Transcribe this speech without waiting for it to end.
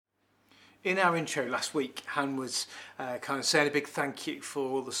In our intro last week, Han was kind of saying a big thank you for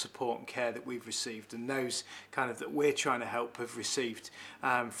all the support and care that we've received, and those kind of that we're trying to help have received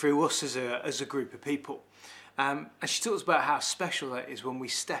through us as a group of people. And she talks about how special that is when we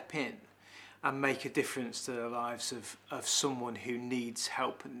step in and make a difference to the lives of someone who needs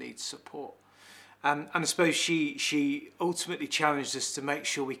help and needs support. And I suppose she ultimately challenged us to make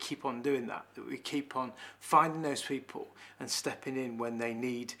sure we keep on doing that we keep on finding those people and stepping in when they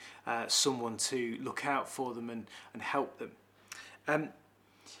need someone to look out for them and help them.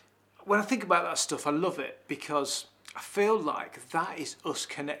 When I think about that stuff, I love it because I feel like that is us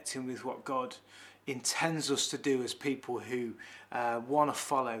connecting with what God intends us to do as people who want to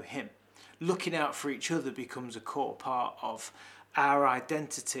follow him. Looking out for each other becomes a core part of our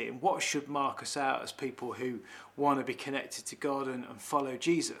identity and what should mark us out as people who want to be connected to God and follow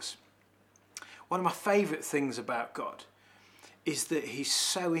Jesus. One of my favourite things about God is that he's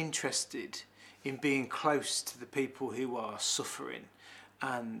so interested in being close to the people who are suffering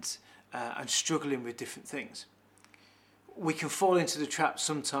and struggling with different things. We can fall into the trap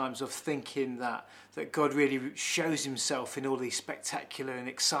sometimes of thinking that God really shows himself in all these spectacular and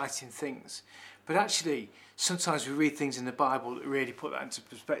exciting things. But actually, sometimes we read things in the Bible that really put that into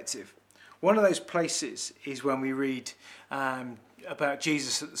perspective. One of those places is when we read about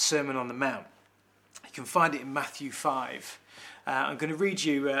Jesus at the Sermon on the Mount. You can find it in Matthew 5. I'm going to read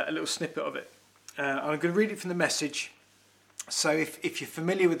you a little snippet of it. I'm going to read it from the Message. So if you're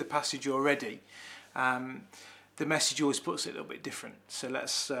familiar with the passage already, the Message always puts it a little bit different. So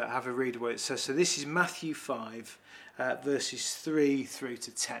let's have a read of what it says. So this is Matthew 5, verses 3 through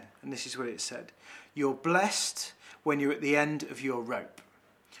to 10. And this is what it said. You're blessed when you're at the end of your rope.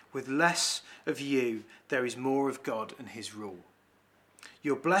 With less of you, there is more of God and his rule.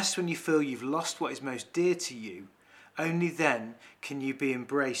 You're blessed when you feel you've lost what is most dear to you. Only then can you be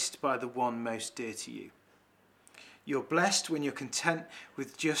embraced by the one most dear to you. You're blessed when you're content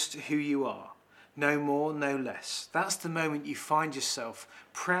with just who you are. No more, no less. That's the moment you find yourself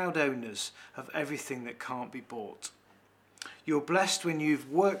proud owners of everything that can't be bought. You're blessed when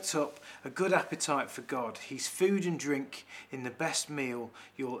you've worked up a good appetite for God, his food and drink in the best meal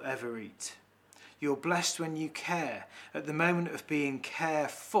you'll ever eat. You're blessed when you care. At the moment of being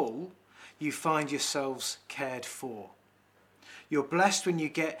careful, you find yourselves cared for. You're blessed when you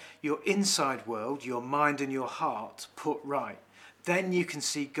get your inside world, your mind and your heart put right. Then you can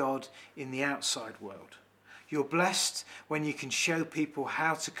see God in the outside world. You're blessed when you can show people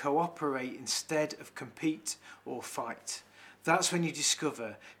how to cooperate instead of compete or fight. That's when you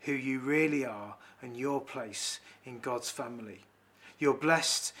discover who you really are and your place in God's family. You're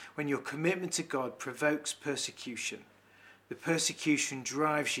blessed when your commitment to God provokes persecution. The persecution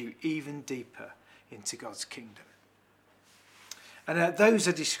drives you even deeper into God's kingdom. And those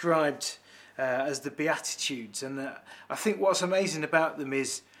are described as the Beatitudes. And I think what's amazing about them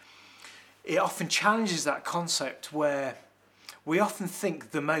is it often challenges that concept where we often think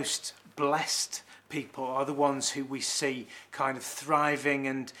the most blessed people are the ones who we see kind of thriving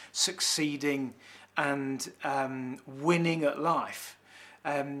and succeeding and winning at life.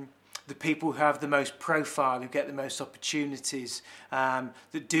 The people who have the most profile, who get the most opportunities,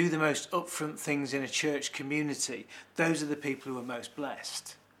 that do the most upfront things in a church community, those are the people who are most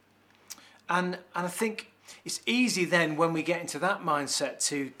blessed. And I think it's easy then when we get into that mindset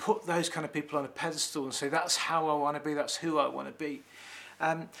to put those kind of people on a pedestal and say, that's how I want to be, that's who I want to be.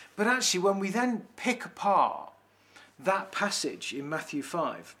 But actually, when we then pick apart that passage in Matthew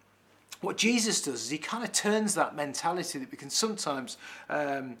 5, what Jesus does is he kind of turns that mentality that we can sometimes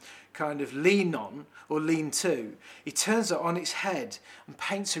kind of lean on or lean to. He turns it on its head and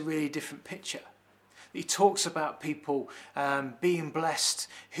paints a really different picture. He talks about people being blessed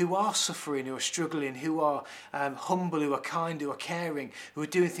who are suffering, who are struggling, who are humble, who are kind, who are caring, who are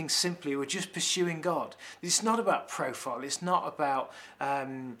doing things simply, who are just pursuing God. It's not about profile. It's not about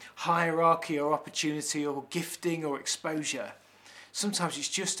hierarchy or opportunity or gifting or exposure. Sometimes it's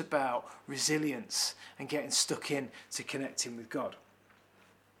just about resilience and getting stuck in to connecting with God.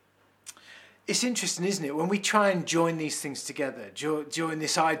 It's interesting, isn't it, when we try and join these things together, join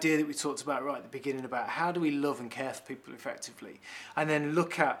this idea that we talked about right at the beginning about how do we love and care for people effectively, and then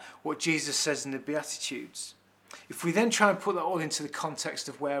look at what Jesus says in the Beatitudes. If we then try and put that all into the context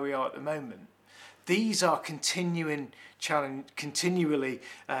of where we are at the moment, these are continually challenging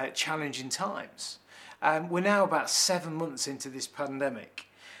times. We're now about 7 months into this pandemic,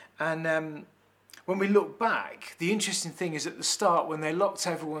 and when we look back, the interesting thing is at the start when they locked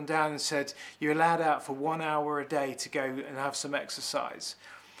everyone down and said you're allowed out for 1 hour a day to go and have some exercise,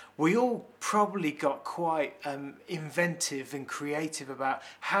 we all probably got quite inventive and creative about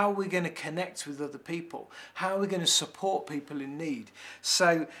how we're going to connect with other people, how we're going to support people in need.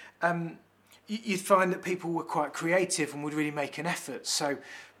 So you'd find that people were quite creative and would really make an effort. So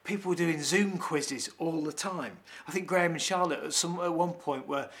people were doing Zoom quizzes all the time. I think Graham and Charlotte at one point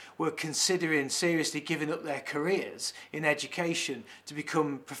were considering seriously giving up their careers in education to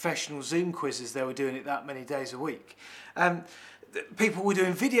become professional Zoom quizzes. They were doing it that many days a week. People were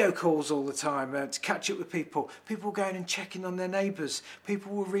doing video calls all the time to catch up with people. People were going and checking on their neighbours.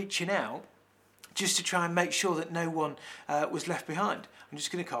 People were reaching out just to try and make sure that no one was left behind. I'm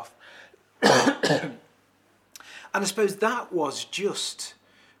just going to cough. And I suppose that was just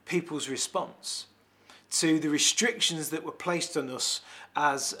people's response to the restrictions that were placed on us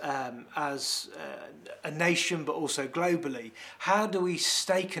as a nation, but also globally. How do we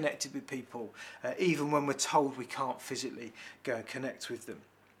stay connected with people even when we're told we can't physically go and connect with them?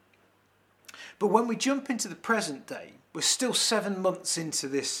 But when we jump into the present day, we're still 7 months into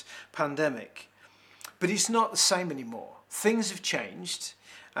this pandemic, but it's not the same anymore. Things have changed.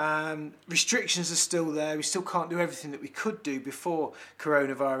 Restrictions are still there. We still can't do everything that we could do before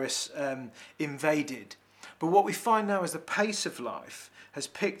coronavirus invaded. But what we find now is the pace of life has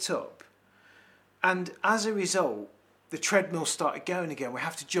picked up, and as a result the treadmill started going again. We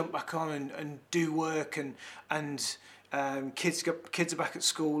have to jump back on and do work, and kids are back at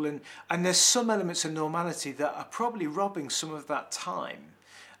school, and there's some elements of normality that are probably robbing some of that time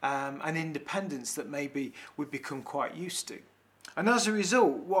and independence that maybe we've become quite used to. And as a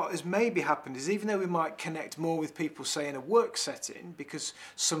result, what has maybe happened is, even though we might connect more with people, say in a work setting, because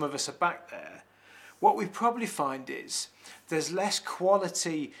some of us are back there, what we probably find is there's less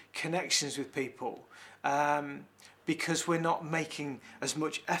quality connections with people because we're not making as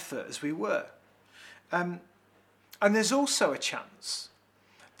much effort as we were. And there's also a chance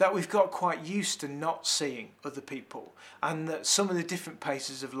that we've got quite used to not seeing other people, and that some of the different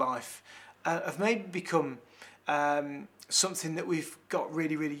paces of life have maybe become something that we've got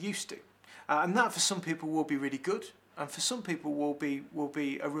really, really used to. And that for some people will be really good, and for some people will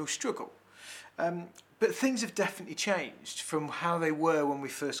be a real struggle. But things have definitely changed from how they were when we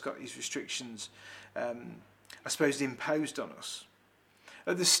first got these restrictions, I suppose, imposed on us.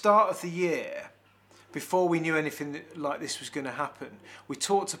 At the start of the year, before we knew anything like this was going to happen, we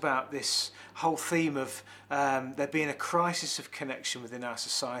talked about this whole theme of there being a crisis of connection within our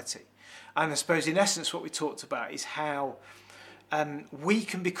society. And I suppose in essence what we talked about is how we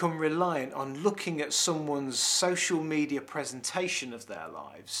can become reliant on looking at someone's social media presentation of their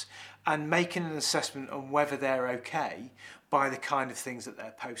lives and making an assessment on whether they're okay by the kind of things that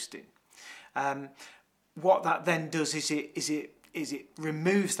they're posting. What that then does is it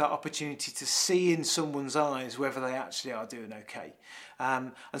removes that opportunity to see in someone's eyes whether they actually are doing okay.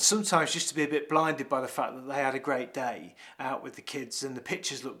 And sometimes just to be a bit blinded by the fact that they had a great day out with the kids and the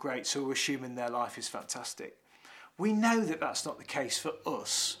pictures look great, so we're assuming their life is fantastic. We know that that's not the case for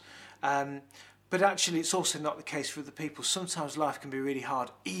us, but actually it's also not the case for other people. Sometimes life can be really hard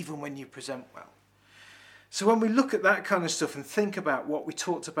even when you present well. So when we look at that kind of stuff and think about what we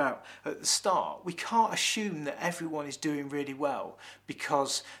talked about at the start, we can't assume that everyone is doing really well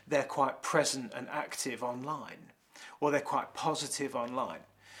because they're quite present and active online, or they're quite positive online.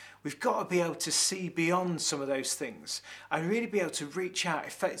 We've got to be able to see beyond some of those things and really be able to reach out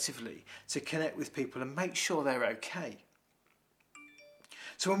effectively to connect with people and make sure they're okay.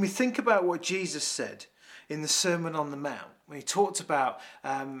 So when we think about what Jesus said in the Sermon on the Mount, when he talked about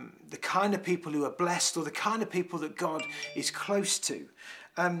the kind of people who are blessed, or the kind of people that God is close to,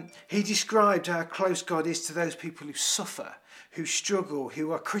 he described how close God is to those people who suffer, who struggle,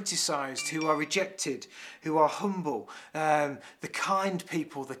 who are criticised, who are rejected, who are humble, the kind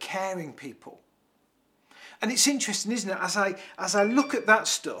people, the caring people. And it's interesting, isn't it? As I look at that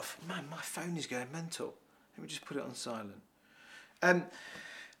stuff, man, my phone is going mental. Let me just put it on silent.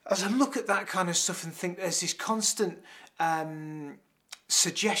 As I look at that kind of stuff and think there's this constant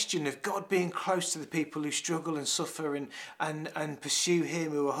suggestion of God being close to the people who struggle and suffer and pursue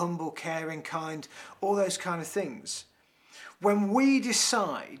him, who are humble, caring, kind, all those kind of things. When we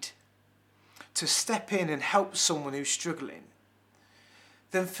decide to step in and help someone who's struggling,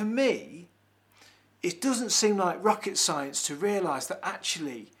 then for me, it doesn't seem like rocket science to realise that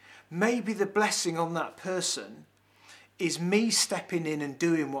actually maybe the blessing on that person is me stepping in and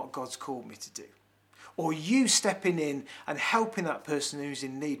doing what God's called me to do. Or you stepping in and helping that person who's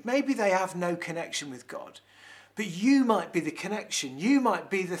in need. Maybe they have no connection with God, but you might be the connection. You might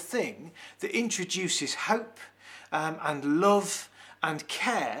be the thing that introduces hope and love and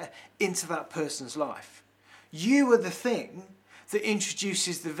care into that person's life. You are the thing that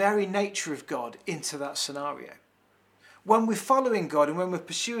introduces the very nature of God into that scenario. When we're following God and when we're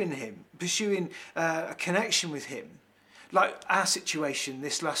pursuing Him, pursuing a connection with Him, like our situation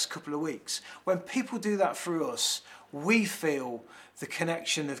this last couple of weeks, when people do that for us, we feel the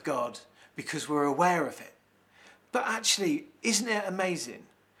connection of God because we're aware of it. But actually, isn't it amazing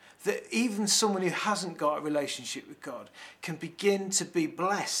that even someone who hasn't got a relationship with God can begin to be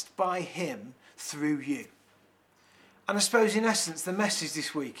blessed by Him through you? And I suppose in essence, the message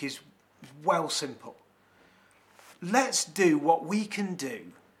this week is well simple. Let's do what we can do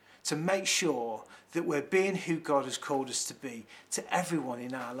to make sure that we're being who God has called us to be to everyone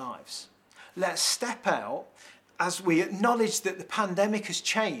in our lives. Let's step out as we acknowledge that the pandemic has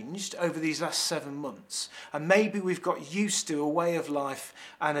changed over these last 7 months, and maybe we've got used to a way of life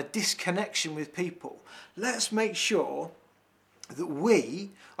and a disconnection with people. Let's make sure that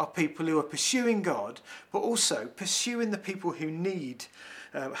we are people who are pursuing God, but also pursuing the people who need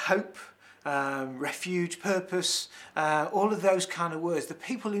hope, refuge, purpose, all of those kind of words. The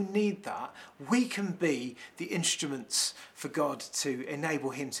people who need that, we can be the instruments for God to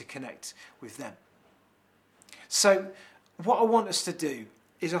enable Him to connect with them. So what I want us to do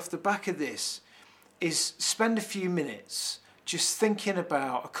is, off the back of this, is spend a few minutes just thinking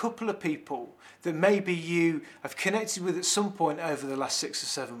about a couple of people that maybe you have connected with at some point over the last 6 or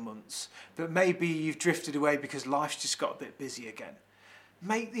 7 months, but maybe you've drifted away because life's just got a bit busy again.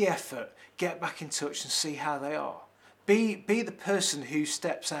 Make the effort, get back in touch and see how they are. Be the person who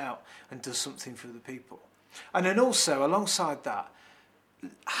steps out and does something for the people. And then also, alongside that,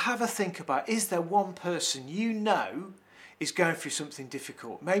 have a think about, is there one person you know is going through something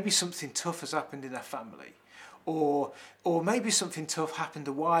difficult? Maybe something tough has happened in their family. Or maybe something tough happened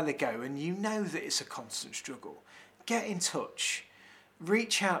a while ago and you know that it's a constant struggle. Get in touch.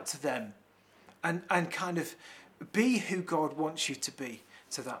 Reach out to them and kind of be who God wants you to be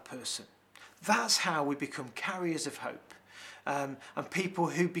to that person. That's how we become carriers of hope and people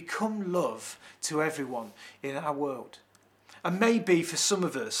who become love to everyone in our world. And maybe for some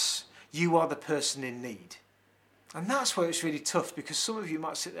of us, you are the person in need. And that's where it's really tough, because some of you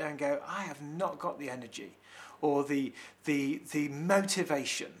might sit there and go, I have not got the energy or the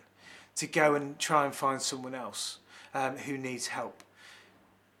motivation to go and try and find someone else who needs help.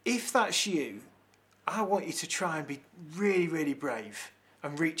 If that's you, I want you to try and be really, really brave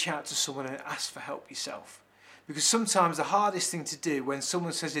and reach out to someone and ask for help yourself. Because sometimes the hardest thing to do when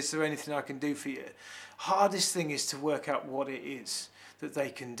someone says, is there anything I can do for you? Hardest thing is to work out what it is that they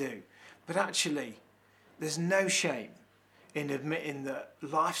can do. But actually, there's no shame in admitting that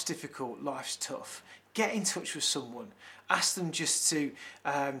life's difficult, life's tough. Get in touch with someone. Ask them just to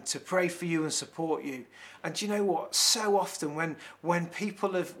pray for you and support you. And do you know what? So often when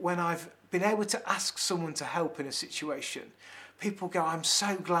I've been able to ask someone to help in a situation, people go, I'm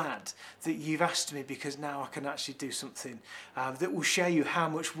so glad that you've asked me, because now I can actually do something that will show you how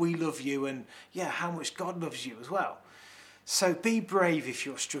much we love you and how much God loves you as well. So be brave if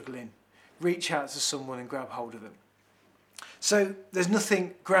you're struggling. Reach out to someone and grab hold of them. So there's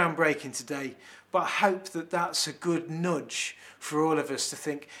nothing groundbreaking today, but I hope that that's a good nudge for all of us to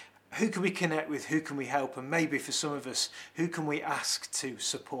think, who can we connect with, who can we help, and maybe for some of us, who can we ask to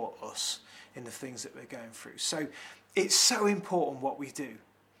support us in the things that we're going through. So it's so important what we do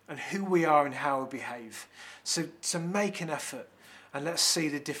and who we are and how we behave. So make an effort and let's see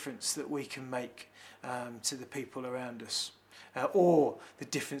the difference that we can make to the people around us, or the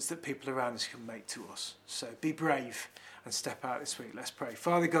difference that people around us can make to us. So be brave and step out this week. Let's pray.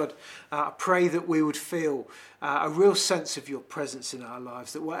 Father God, I pray that we would feel a real sense of your presence in our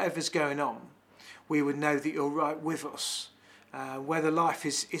lives, that whatever's going on, we would know that you're right with us. Whether life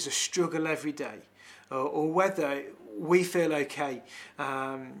is a struggle every day, or whether we feel okay,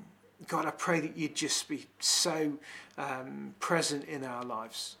 God, I pray that you'd just be so present in our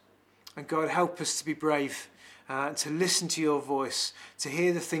lives. And God, help us to be brave, to listen to your voice, to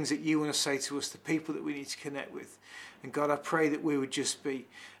hear the things that you want to say to us, the people that we need to connect with. And God, I pray that we would just be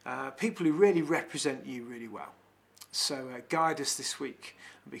people who really represent you really well. So guide us this week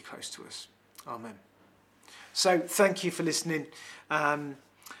and be close to us. Amen. So thank you for listening.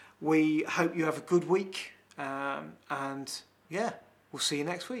 We hope you have a good week. And we'll see you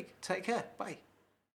next week. Take care. Bye.